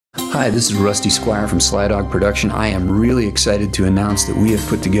Hi, this is Rusty Squire from Sly Dog Production. I am really excited to announce that we have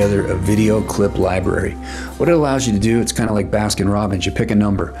put together a video clip library. What it allows you to do, it's kind of like Baskin Robbins. You pick a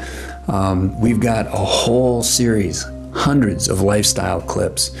number. We've got a whole series, hundreds of lifestyle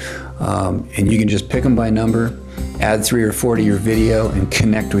clips, and you can just pick them by number, add 3 or 4 to your video, and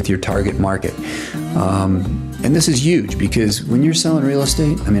connect with your target market. And this is huge because when you're selling real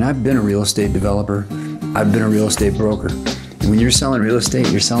estate, I mean, I've been a real estate developer, I've been a real estate broker. And when you're selling real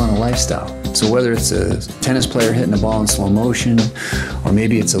estate, you're selling a lifestyle. So whether it's a tennis player hitting a ball in slow motion, or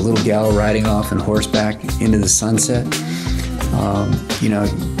maybe it's a little gal riding off on horseback into the sunset, you know,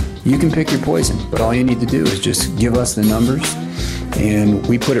 you can pick your poison, but all you need to do is just give us the numbers and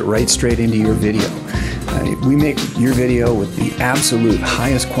we put it right straight into your video. We make your video with the absolute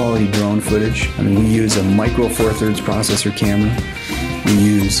highest quality drone footage. I mean, we use a micro 4/3 processor camera. We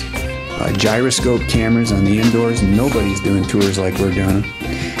use gyroscope cameras on the indoors. Nobody's doing tours like we're doing.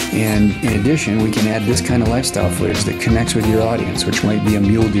 And in addition, we can add this kind of lifestyle footage that connects with your audience, which might be a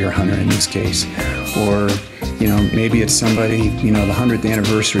mule deer hunter in this case. Or, you know, maybe it's somebody, you know, the 100th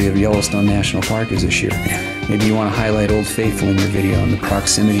anniversary of Yellowstone National Park is this year. Maybe you want to highlight Old Faithful in your video and the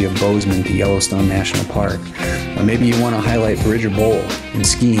proximity of Bozeman to Yellowstone National Park. Or maybe you want to highlight Bridger Bowl and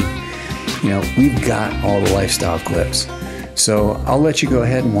skiing. You know, we've got all the lifestyle clips. So I'll let you go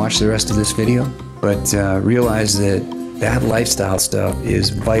ahead and watch the rest of this video, but realize that that lifestyle stuff is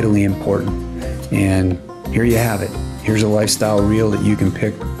vitally important. And here you have it. Here's a lifestyle reel that you can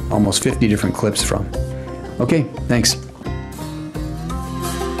pick almost 50 different clips from. Okay, thanks.